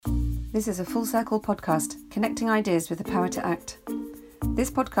This is a Full Circle podcast, connecting ideas with the power to act. This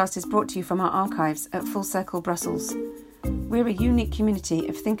podcast is brought to you from our archives at Full Circle Brussels. We're a unique community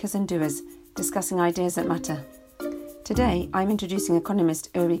of thinkers and doers discussing ideas that matter. Today, I'm introducing economist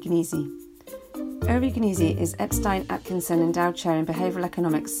Uri Gneezy. Uri Gneezy is Epstein Atkinson Endowed Chair in Behavioural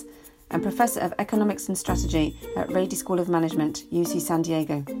Economics and Professor of Economics and Strategy at Rady School of Management, UC San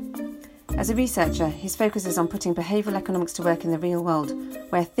Diego. As a researcher, his focus is on putting behavioural economics to work in the real world,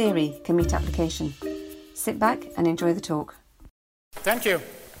 where theory can meet application. Sit back and enjoy the talk. Thank you.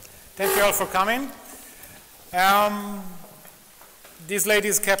 Thank you all for coming. These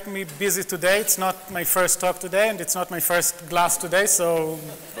ladies kept me busy today. It's not my first talk today, and it's not my first glass today, so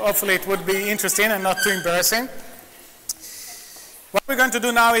hopefully it would be interesting and not too embarrassing. What we're going to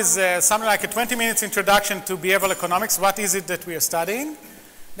do now is something like a 20 minutes introduction to behavioral economics. What is it that we are studying?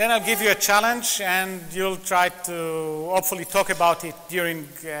 Then I'll give you a challenge, and you'll try to hopefully talk about it during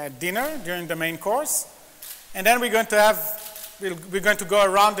dinner, during the main course. And then we're going to go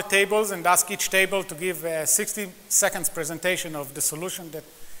around the tables and ask each table to give a 60 seconds presentation of the solution that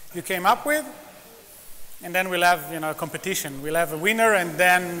you came up with. And then we'll have, a competition. We'll have a winner, and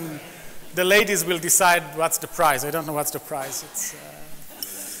then the ladies will decide what's the prize. I don't know what's the prize. It's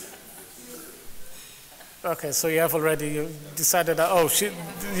okay, so you have already decided that,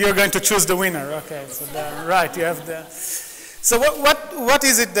 you're going to choose the winner. Okay, so right, you have the. So what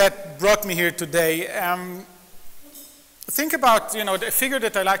is it that brought me here today? Think about, the figure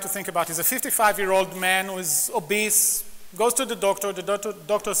that I like to think about is a 55-year-old man who is obese, goes to the doctor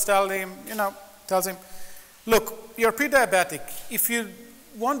tells him, look, you're pre-diabetic. If you'll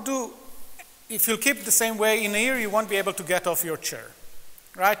keep the same way in a year, you won't be able to get off your chair.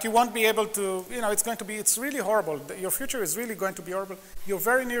 Right? You won't be able to, it's really horrible. Your future is really going to be horrible, your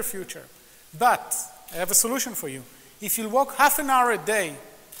very near future. But I have a solution for you. If you walk half an hour a day,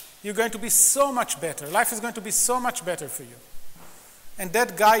 you're going to be so much better. Life is going to be so much better for you. And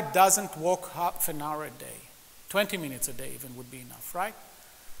that guy doesn't walk half an hour a day. 20 minutes a day even would be enough, right?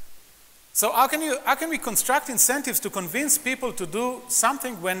 So how can we construct incentives to convince people to do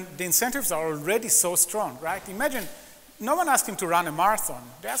something when the incentives are already so strong, right? Imagine, no one asked him to run a marathon.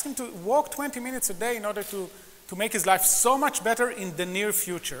 They asked him to walk 20 minutes a day in order to make his life so much better in the near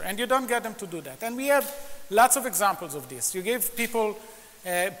future. And you don't get them to do that. And we have lots of examples of this. You give people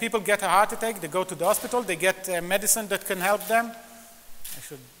get a heart attack, they go to the hospital, they get medicine that can help them. I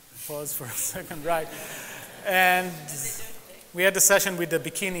should pause for a second, right? And we had a session with the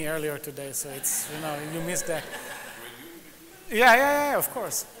bikini earlier today, so it's, you missed that. Yeah, of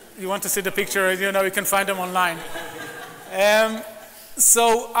course. You want to see the picture, you can find them online.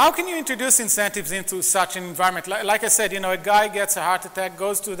 So how can you introduce incentives into such an environment? Like I said, a guy gets a heart attack,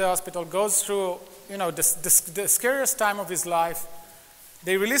 goes to the hospital, goes through, the scariest time of his life.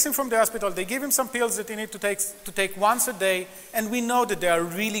 They release him from the hospital, they give him some pills that he needs to take once a day, and we know that they are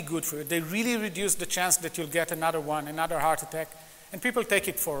really good for you. They really reduce the chance that you'll get another heart attack. And people take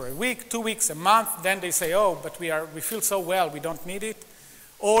it for a week, 2 weeks, a month, then they say, but we feel so well, we don't need it.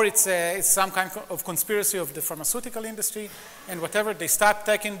 Or it's some kind of conspiracy of the pharmaceutical industry, and whatever, they start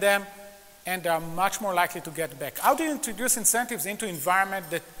taking them, and they are much more likely to get back. How do you introduce incentives into an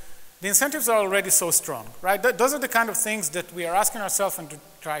environment that the incentives are already so strong, right? Those are the kind of things that we are asking ourselves and to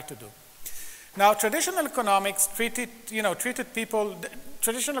try to do. Now, traditional economics treated people,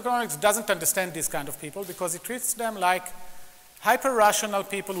 traditional economics doesn't understand these kind of people because it treats them like hyper-rational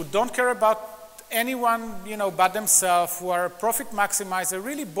people who don't care about anyone, but themselves, who are profit maximizer,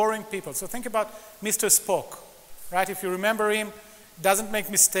 really boring people. So think about Mr. Spock, right? If you remember him, doesn't make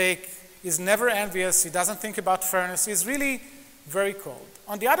mistake, is never envious, he doesn't think about fairness, he's really very cold.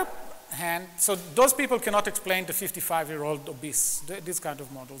 On the other hand, so those people cannot explain the 55-year-old obese, these kind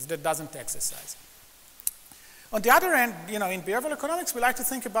of models that doesn't exercise. On the other hand, in behavioral economics, we like to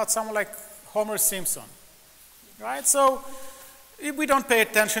think about someone like Homer Simpson, right? So we don't pay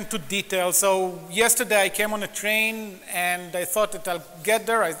attention to details. So yesterday I came on a train and I thought that I'll get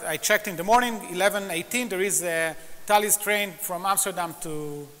there. I checked in the morning, 11:18, there is a Thalys train from Amsterdam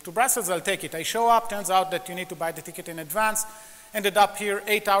to Brussels, I'll take it. I show up, turns out that you need to buy the ticket in advance. Ended up here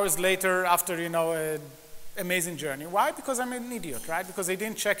 8 hours later after, an amazing journey. Why? Because I'm an idiot, right? Because I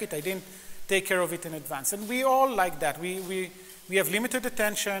didn't check it, I didn't take care of it in advance. And we all like that. We have limited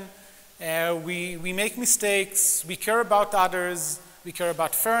attention. We make mistakes, we care about others, we care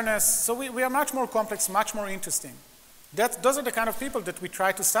about fairness, so we are much more complex, much more interesting. Those are the kind of people that we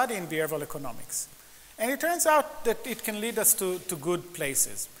try to study in behavioral economics. And it turns out that it can lead us to good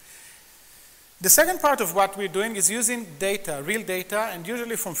places. The second part of what we're doing is using data, real data, and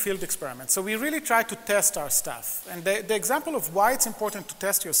usually from field experiments. So we really try to test our stuff. And the example of why it's important to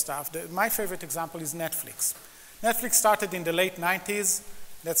test your stuff, my favorite example is Netflix. Netflix started in the late 90s.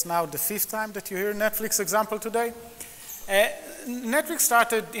 That's now the 5th time that you hear Netflix example today. Netflix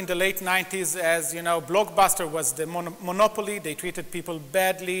started in the late 90s as, Blockbuster was the monopoly. They treated people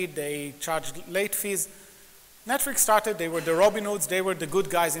badly. They charged late fees. Netflix started, they were the Robin Hoods. They were the good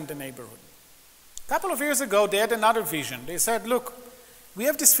guys in the neighborhood. A couple of years ago, they had another vision. They said, look, we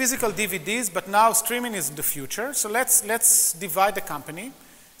have these physical DVDs, but now streaming is the future. So let's divide the company.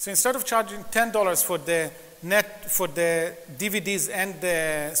 So instead of charging $10 for the DVDs and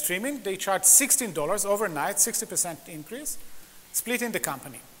the streaming, they charge $16 overnight, 60% increase, splitting the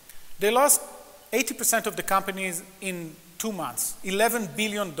company. They lost 80% of the companies in 2 months, $11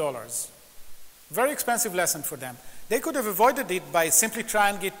 billion. Very expensive lesson for them. They could have avoided it by simply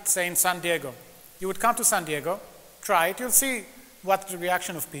trying it, say, in San Diego. You would come to San Diego, try it, you'll see what the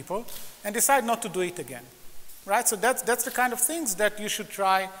reaction of people, and decide not to do it again, right? So that's the kind of things that you should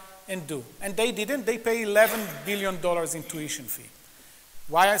try and do. And they didn't. They pay $11 billion in tuition fee.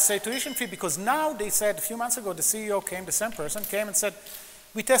 Why I say tuition fee? Because now they said, a few months ago, the CEO came, the same person came and said,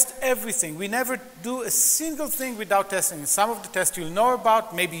 we test everything. We never do a single thing without testing. Some of the tests you'll know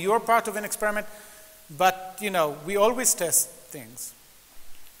about, maybe you're part of an experiment, but we always test things.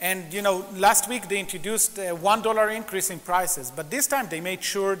 And last week they introduced a $1 increase in prices, but this time they made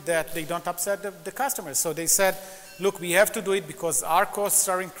sure that they don't upset the customers. So they said, look, we have to do it because our costs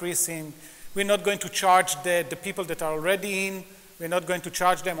are increasing. We're not going to charge the people that are already in. We're not going to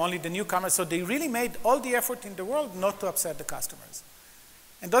charge them, only the newcomers. So they really made all the effort in the world not to upset the customers.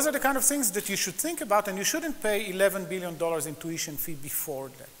 And those are the kind of things that you should think about, and you shouldn't pay $11 billion in tuition fee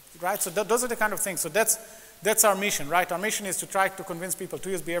before that, right? So those are the kind of things. So that's our mission, right? Our mission is to try to convince people to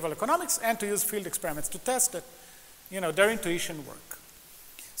use behavioral economics and to use field experiments to test that, their intuition work.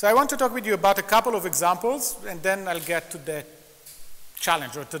 So I want to talk with you about a couple of examples, and then I'll get to the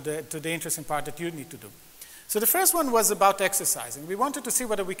challenge or to the interesting part that you need to do. So the first one was about exercising. We wanted to see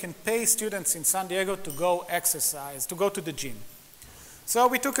whether we can pay students in San Diego to go exercise, to go to the gym. So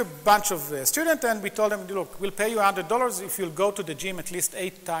we took a bunch of students and we told them, look, we'll pay you $100 if you'll go to the gym at least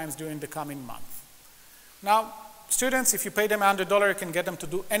 8 times during the coming month. Now, students, if you pay them $100, you can get them to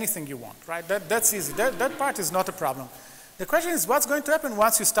do anything you want, right? That's easy. That part is not a problem. The question is, what's going to happen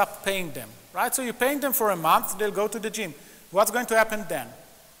once you stop paying them, right? So you're paying them for a month, they'll go to the gym. What's going to happen then?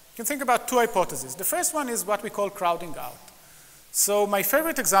 You can think about 2 hypotheses. The first one is what we call crowding out. So my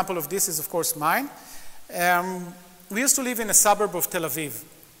favorite example of this is, of course, mine. We used to live in a suburb of Tel Aviv.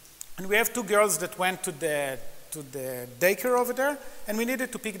 And we have 2 girls that went to the daycare over there, and we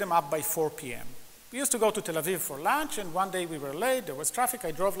needed to pick them up by 4 p.m. We used to go to Tel Aviv for lunch, and one day we were late, there was traffic,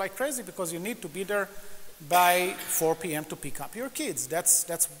 I drove like crazy because you need to be there by 4 p.m. to pick up your kids. That's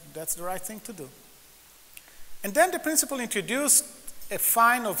the right thing to do. And then the principal introduced a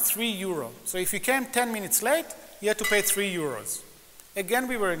fine of €3. So if you came 10 minutes late, you had to pay €3. Again,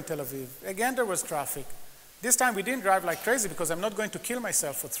 we were in Tel Aviv. Again, there was traffic. This time we didn't drive like crazy because I'm not going to kill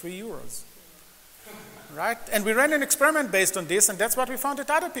myself for €3. Right? And we ran an experiment based on this, and that's what we found that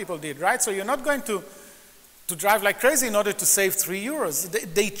other people did, right? So you're not going to drive like crazy in order to save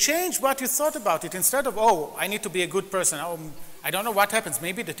 €3. They changed what you thought about it. Instead of, oh, I need to be a good person. Oh, I don't know what happens.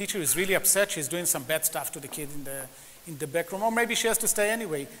 Maybe the teacher is really upset. She's doing some bad stuff to the kid in the back room, or maybe she has to stay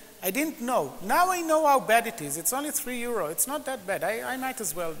anyway. I didn't know. Now I know how bad it is. It's only €3. It's not that bad. I might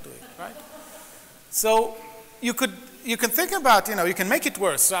as well do it, right? So you can think about, you can make it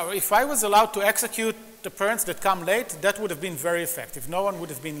worse. So if I was allowed to execute the parents that come late, that would have been very effective. No one would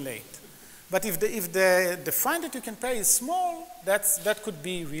have been late. But if the fine that you can pay is small, that could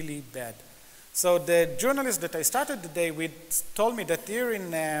be really bad. So the journalist that I started the day with told me that here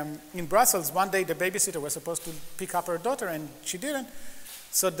in Brussels, one day the babysitter was supposed to pick up her daughter and she didn't.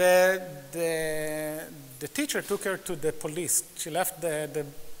 So the teacher took her to the police. She left the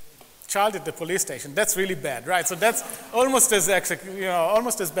child at the police station. That's really bad, right? So that's almost as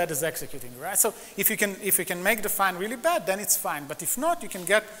bad as executing, right? So if you can make the fine really bad, then it's fine. But if not, you can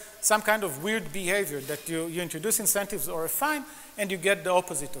get some kind of weird behavior that you introduce incentives or a fine, and you get the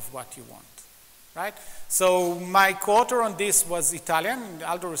opposite of what you want, right? So my co-author on this was Italian,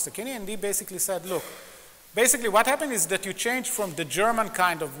 Aldo Russacchini, and he basically said, look, basically what happened is that you change from the German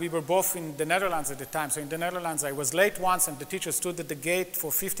kind of, we were both in the Netherlands at the time, so in the Netherlands I was late once and the teacher stood at the gate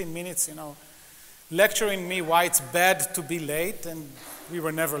for 15 minutes, lecturing me why it's bad to be late, and we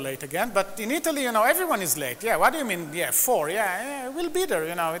were never late again. But in Italy, everyone is late. Yeah, what do you mean? Yeah, 4, yeah, we'll be there,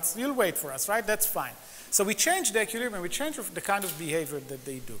 you'll wait for us, right? That's fine. So we changed the equilibrium, we changed the kind of behavior that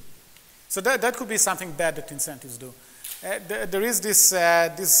they do. So that could be something bad that incentives do. There is this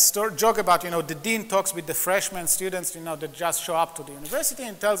joke about, the dean talks with the freshman students, that just show up to the university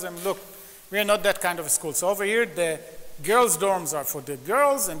and tells them, look, we are not that kind of a school. So over here, the girls' dorms are for the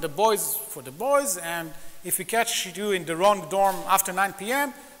girls and the boys for the boys. And if we catch you in the wrong dorm after 9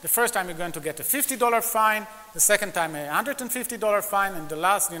 p.m., the first time you're going to get a $50 fine, the second time a $150 fine, and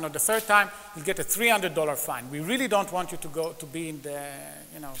the third time you'll get a $300 fine. We really don't want you to be in the,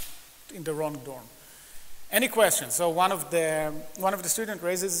 in the wrong dorm. Any questions? So one of the students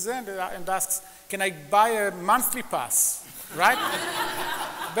raises his hand and asks, can I buy a monthly pass, right?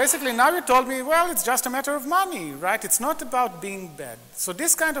 Basically, now you told me, well, it's just a matter of money, right? It's not about being bad. So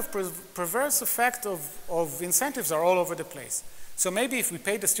this kind of perverse effect of incentives are all over the place. So maybe if we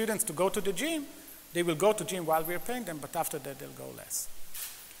pay the students to go to the gym, they will go to gym while we're paying them, but after that, they'll go less.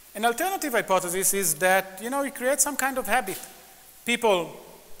 An alternative hypothesis is that, you create some kind of habit. People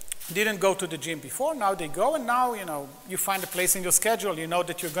didn't go to the gym before, now they go, and now, you find a place in your schedule. You know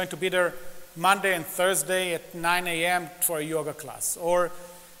that you're going to be there Monday and Thursday at 9 a.m. for a yoga class. Or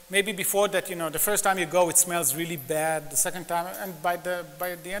maybe before that, the first time you go, it smells really bad. The second time, and by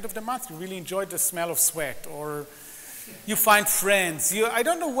the end of the month, you really enjoy the smell of sweat. Or you find friends. I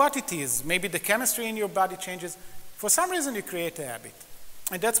don't know what it is. Maybe the chemistry in your body changes. For some reason, you create a habit.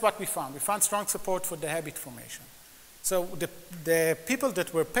 And that's what we found. We found strong support for the habit formation. So the people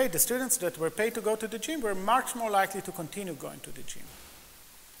that were paid, the students that were paid to go to the gym, were much more likely to continue going to the gym.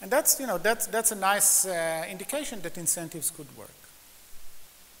 And that's a nice indication that incentives could work.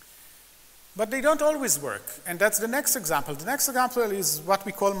 But they don't always work. And that's the next example. The next example is what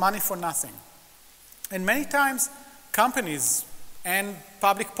we call money for nothing. And many times, companies and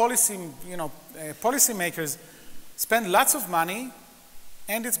public policy, policymakers spend lots of money,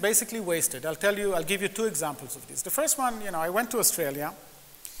 and it's basically wasted. I'll give you two examples of this. The first one, I went to Australia,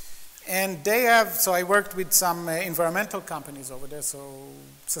 and so I worked with some environmental companies over there, so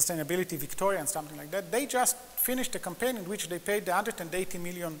Sustainability Victoria and something like that. They just finished a campaign in which they paid $180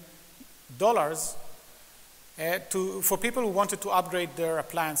 million for people who wanted to upgrade their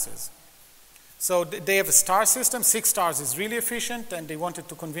appliances. So they have a star system. 6 stars is really efficient, and they wanted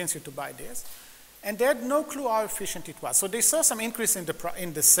to convince you to buy this. And they had no clue how efficient it was. So they saw some increase in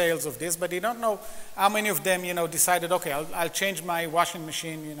the sales of this, but they don't know how many of them, decided, okay, I'll change my washing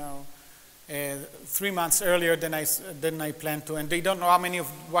machine, 3 months earlier than I planned to. And they don't know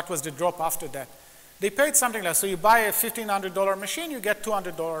what was the drop after that. They paid something like, so you buy a $1,500 machine, you get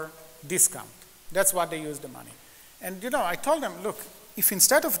 $200 discount. That's what they use the money. And, I told them, look, if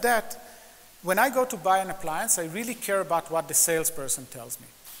instead of that, when I go to buy an appliance, I really care about what the salesperson tells me.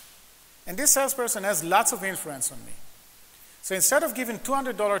 And this salesperson has lots of influence on me. So instead of giving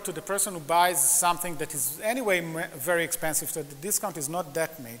 $200 to the person who buys something that is anyway very expensive, so the discount is not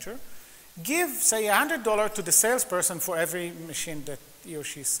that major, give, say, $100 to the salesperson for every machine that he or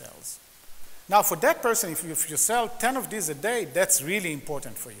she sells. Now, for that person, if you sell 10 of these a day, that's really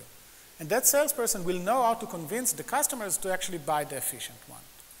important for you. And that salesperson will know how to convince the customers to actually buy the efficient one.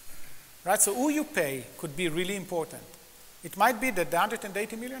 Right? So who you pay could be really important. It might be that the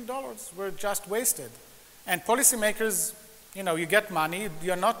 $180 million were just wasted. And policymakers, you get money.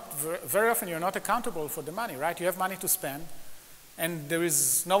 You're not, very often you're not accountable for the money, right? You have money to spend, and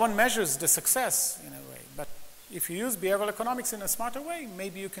no one measures the success in a way. But if you use behavioral economics in a smarter way,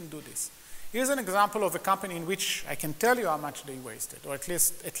 maybe you can do this. Here's an example of a company in which I can tell you how much they wasted, or at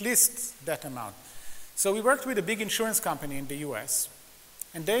least that amount. So we worked with a big insurance company in the US,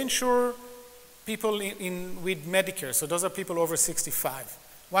 and they insure people with Medicare, so those are people over 65.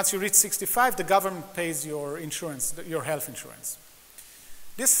 Once you reach 65, the government pays your insurance, your health insurance.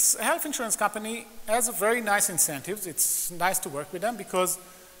 This health insurance company has a very nice incentives. It's nice to work with them because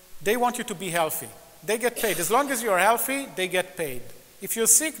they want you to be healthy. They get paid. As long as you're healthy, they get paid. If you're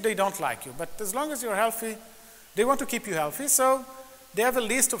sick, they don't like you. But as long as you're healthy, they want to keep you healthy. So they have a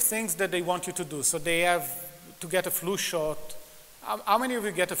list of things that they want you to do. So they have to get a flu shot. How many of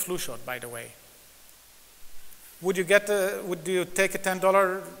you get a flu shot, by the way? Would you take a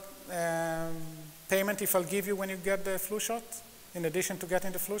 $10 payment if I'll give you when you get the flu shot, in addition to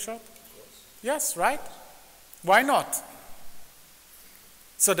getting the flu shot? Yes, right? Why not?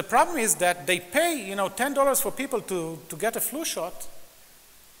 So the problem is that they pay, $10 for people to get a flu shot,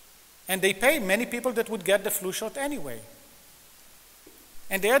 and they pay many people that would get the flu shot anyway.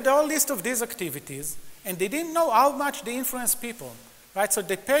 And they had a whole list of these activities, and they didn't know how much they influence people, right? So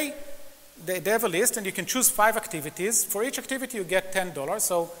they have a list, and you can choose 5 activities. For each activity, you get $10.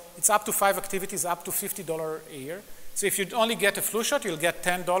 So it's up to 5 activities, up to $50 a year. So if you only get a flu shot, you'll get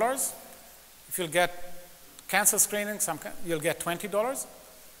 $10. If you'll get cancer screening, you'll get $20.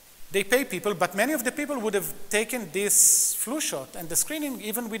 They pay people, but many of the people would have taken this flu shot and the screening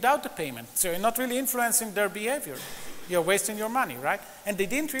even without the payment. So you're not really influencing their behavior. You're wasting your money, right? And they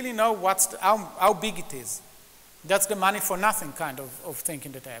didn't really know how big it is. That's the money for nothing kind of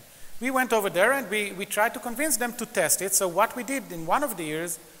thinking that they have. We went over there and we tried to convince them to test it. So what we did in one of the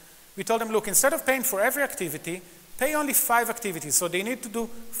years, we told them, look, instead of paying for every activity, pay only 5 activities. So they need to do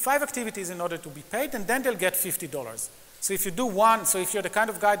 5 activities in order to be paid, and then they'll get $50. So if you do one, so if you're the kind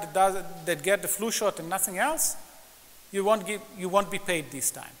of guy that get the flu shot and nothing else, you won't be paid this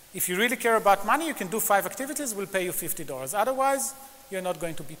time. If you really care about money, you can do 5 activities, we'll pay you $50. Otherwise, you're not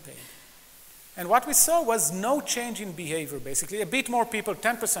going to be paid. And what we saw was no change in behavior, basically. A bit more people,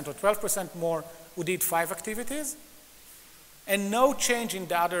 10% or 12% more, who did 5 activities, and no change in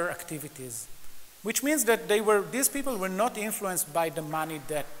the other activities, which means that these people were not influenced by the money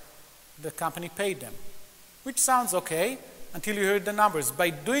that the company paid them, which sounds okay until you hear the numbers.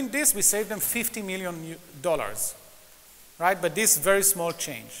 By doing this, we saved them $50 million, right? But this very small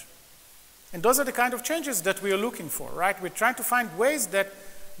change. And those are the kind of changes that we are looking for, right? We're trying to find ways that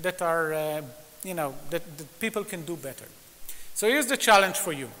are, that people can do better. So here's the challenge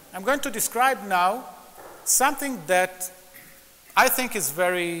for you. I'm going to describe now something that I think is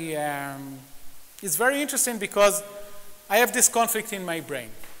very interesting because I have this conflict in my brain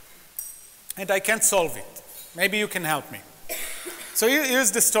and I can't solve it. Maybe you can help me. So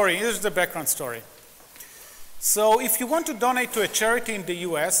here's the story, here's the background story. So if you want to donate to a charity in the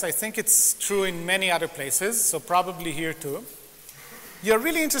US, I think it's true in many other places, so probably here too, you're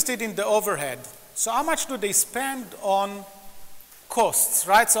really interested in the overhead. So how much do they spend on costs,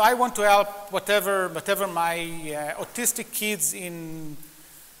 right? So I want to help whatever my autistic kids in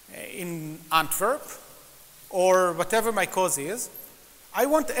Antwerp, or whatever my cause is. I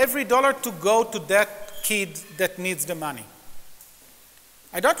want every dollar to go to that kid that needs the money.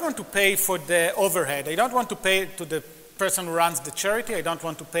 I don't want to pay for the overhead. I don't want to pay to the person who runs the charity. I don't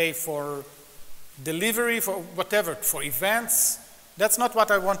want to pay for delivery, for whatever, for events. That's not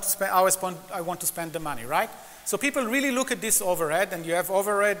what I want to spend. I want to spend the money, right? So people really look at this overhead, and you have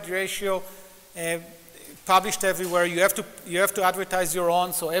overhead ratio published everywhere. You have to advertise your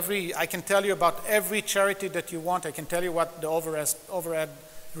own. So I can tell you about every charity that you want. I can tell you what the overhead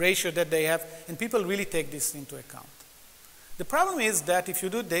ratio that they have, and people really take this into account. The problem is that if you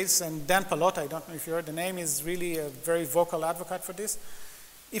do this, and Dan Pallotta, I don't know if you heard the name, is really a very vocal advocate for this.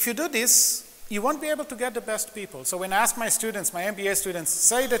 If you do this, you won't be able to get the best people. So when I ask my students, my MBA students,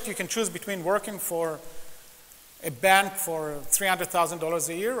 say that you can choose between working for a bank for $300,000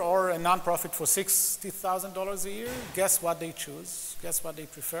 a year or a nonprofit for $60,000 a year, guess what they choose? Guess what they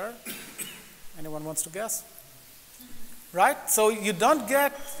prefer? Anyone wants to guess? Right? So either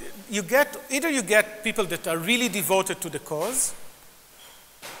you get people that are really devoted to the cause,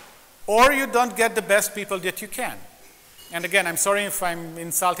 or you don't get the best people that you can. And again, I'm sorry if I'm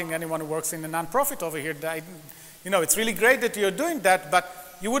insulting anyone who works in a nonprofit over here. It's really great that you're doing that,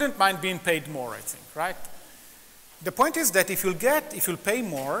 but you wouldn't mind being paid more, I think, right? The point is that if you'll pay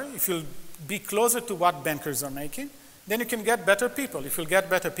more, if you'll be closer to what bankers are making, then you can get better people. If you'll get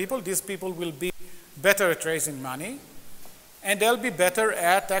better people, these people will be better at raising money, and they'll be better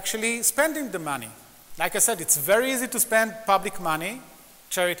at actually spending the money. Like I said, it's very easy to spend public money,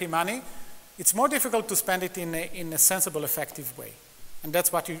 charity money. It's more difficult to spend it in a sensible, effective way. And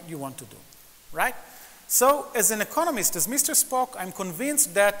that's what you want to do, right? So as an economist, as Mr. Spock, I'm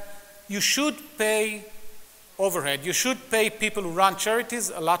convinced that you should pay overhead. You should pay people who run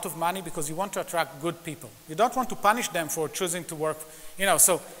charities a lot of money because you want to attract good people. You don't want to punish them for choosing to work.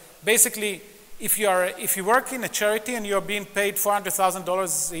 So basically, if you work in a charity and you're being paid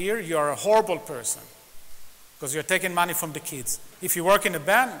 $400,000 a year, you're a horrible person because you're taking money from the kids. If you work in a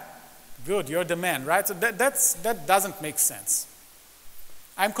band, good, you're the man, right? So that doesn't make sense.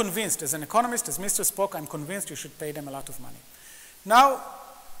 I'm convinced, as an economist, as Mr. Spock, I'm convinced you should pay them a lot of money. Now,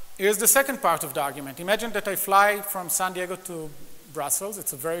 here's the second part of the argument. Imagine that I fly from San Diego to Brussels.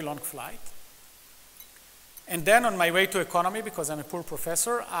 It's a very long flight. And then on my way to economy, because I'm a poor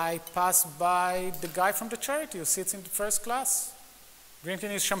professor, I pass by the guy from the charity who sits in the first class,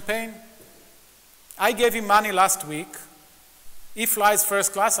 drinking his champagne. I gave him money last week. He flies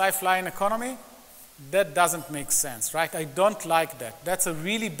first class, I fly in economy. That doesn't make sense, right? I don't like that. That's a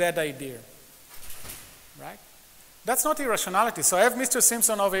really bad idea, right? That's not irrationality. So I have Mr.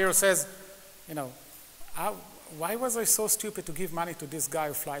 Simpson over here who says, why was I so stupid to give money to this guy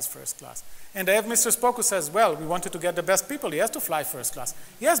who flies first class? And I have Mr. Spock who says, well, we wanted to get the best people. He has to fly first class.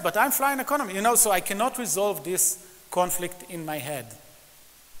 Yes, but I'm flying economy. So I cannot resolve this conflict in my head.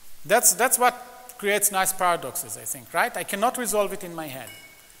 That's what creates nice paradoxes, I think, right? I cannot resolve it in my head.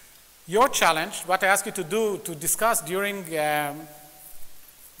 Your challenge, what I ask you to do, to discuss during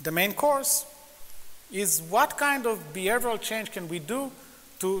the main course, is what kind of behavioral change can we do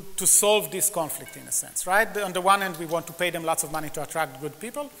to solve this conflict in a sense, right? On the one hand, we want to pay them lots of money to attract good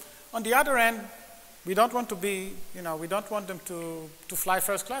people. On the other hand, we don't want to be, we don't want them to fly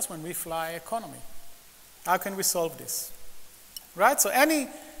first class when we fly economy. How can we solve this? Right? So any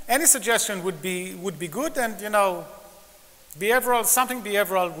suggestion would be good, and something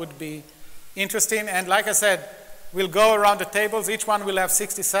behavioral would be interesting. And like I said, we'll go around the tables. Each one will have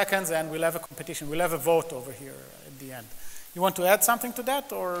 60 seconds, and we'll have a competition. We'll have a vote over here at the end. You want to add something to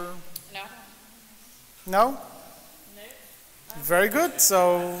that, or? No. No? No. Very good.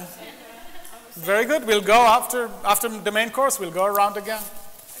 So, very good. We'll go after the main course. We'll go around again.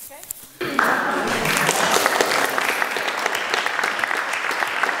 Okay.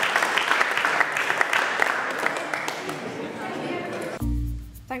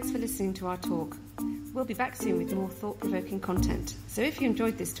 Thanks for listening to our talk. We'll be back soon with more thought-provoking content. So if you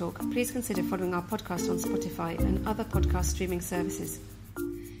enjoyed this talk, please consider following our podcast on Spotify and other podcast streaming services.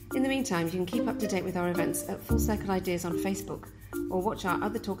 In the meantime, you can keep up to date with our events at Full Circle Ideas on Facebook, or watch our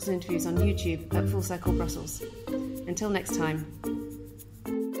other talks and interviews on YouTube at Full Circle Brussels. Until next time.